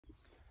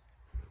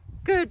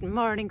Good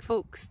morning,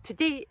 folks.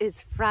 Today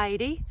is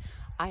Friday.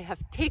 I have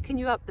taken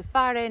you up the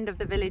far end of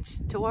the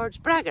village towards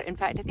Bragar. In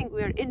fact, I think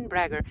we are in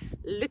Bragar,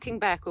 looking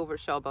back over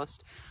Shawbost.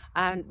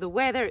 And the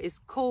weather is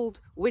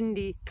cold,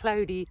 windy,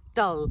 cloudy,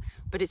 dull,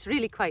 but it's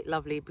really quite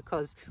lovely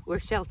because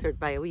we're sheltered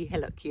by a wee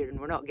hillock here and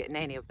we're not getting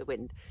any of the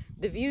wind.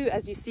 The view,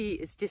 as you see,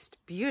 is just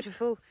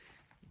beautiful.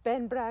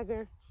 Ben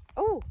Bragar.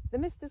 Oh, the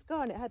mist is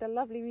gone. It had a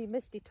lovely wee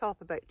misty top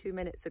about 2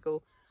 minutes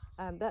ago.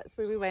 That's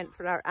where we went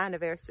for our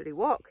anniversary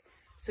walk.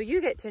 So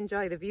you get to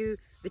enjoy the view.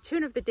 The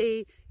tune of the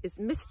day is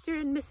Mr.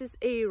 and Mrs.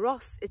 A.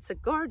 Ross. It's a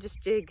gorgeous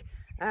jig,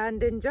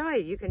 and enjoy.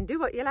 You can do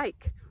what you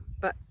like,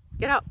 but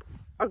get up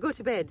or go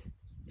to bed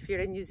if you're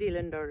in New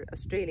Zealand or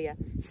Australia.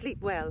 Sleep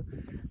well.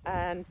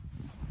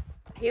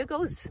 Here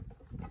goes.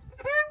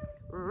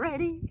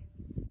 Ready?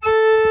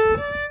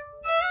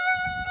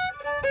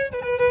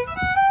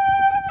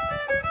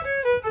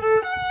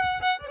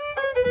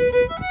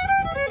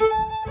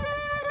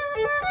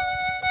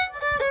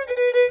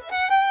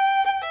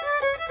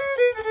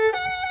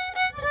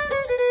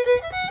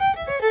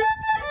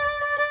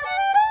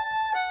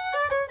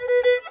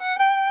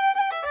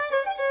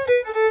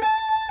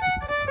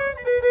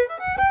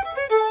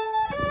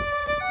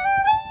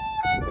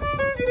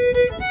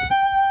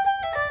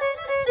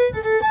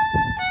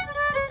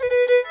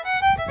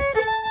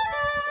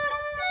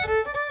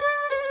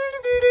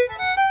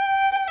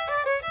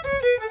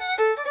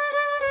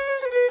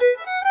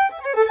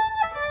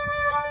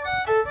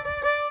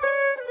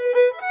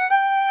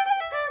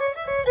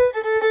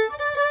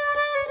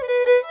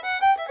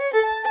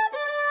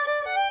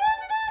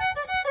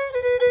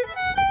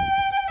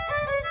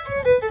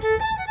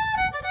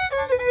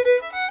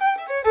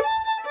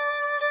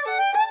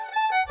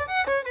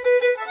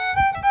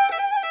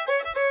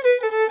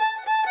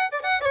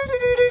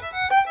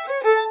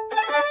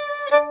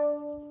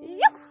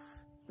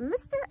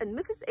 Mr. and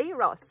Mrs. A.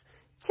 Ross.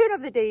 Tune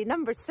of the day,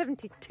 number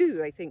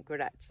 72, I think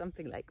we're at,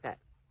 something like that.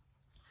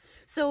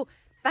 So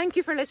thank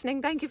you for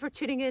listening. Thank you for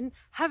tuning in.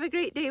 Have a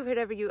great day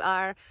wherever you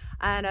are.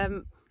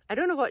 And I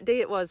don't know what day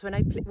it was when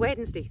I played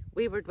Wednesday,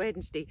 Wayward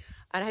Wednesday.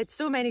 And I had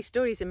so many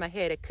stories in my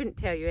head, I couldn't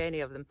tell you any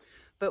of them.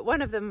 But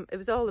one of them, it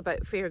was all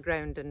about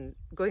fairground and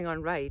going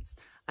on rides.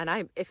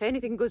 And if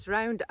anything goes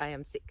round, I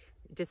am sick.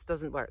 It just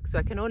doesn't work. So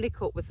I can only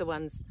cope with the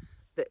ones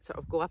that sort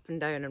of go up and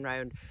down and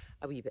round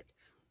a wee bit.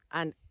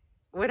 And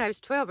when I was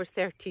 12 or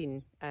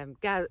 13,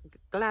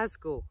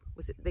 Glasgow,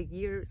 was it the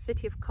year,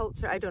 City of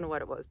Culture? I don't know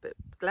what it was, but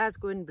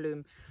Glasgow in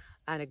bloom.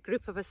 And a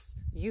group of us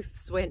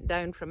youths went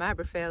down from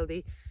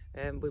Aberfeldy.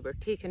 We were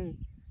taken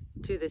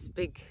to this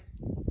big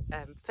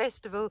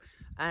festival,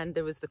 and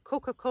there was the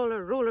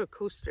Coca-Cola roller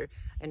coaster,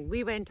 and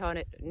we went on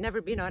it.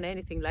 Never been on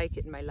anything like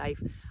it in my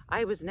life.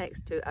 I was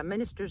next to a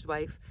minister's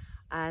wife,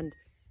 and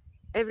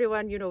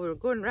everyone, you know, we were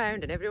going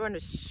round and everyone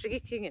was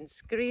shrieking and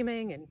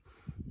screaming and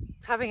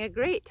having a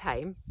great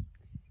time.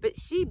 But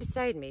she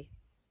beside me,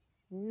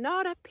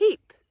 not a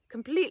peep,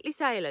 completely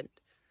silent.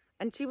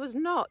 And she was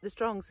not the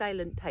strong,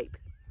 silent type.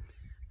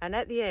 And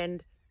at the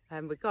end,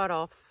 we got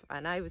off,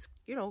 and I was,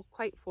 you know,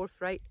 quite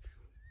forthright.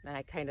 And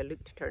I kind of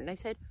looked at her and I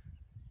said,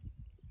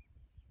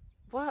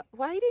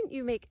 why didn't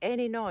you make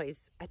any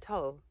noise at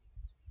all?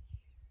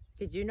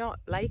 Did you not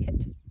like it?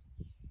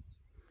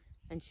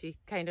 And she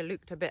kind of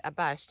looked a bit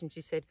abashed and she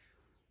said,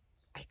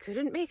 I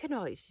couldn't make a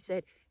noise. She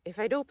said, if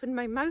I'd opened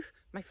my mouth,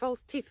 my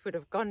false teeth would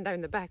have gone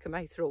down the back of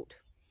my throat.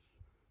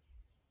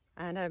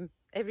 And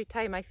every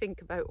time I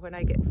think about when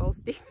I get false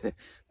teeth,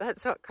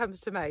 that's what comes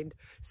to mind.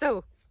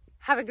 So,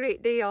 have a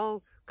great day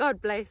all. God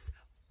bless.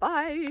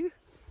 Bye.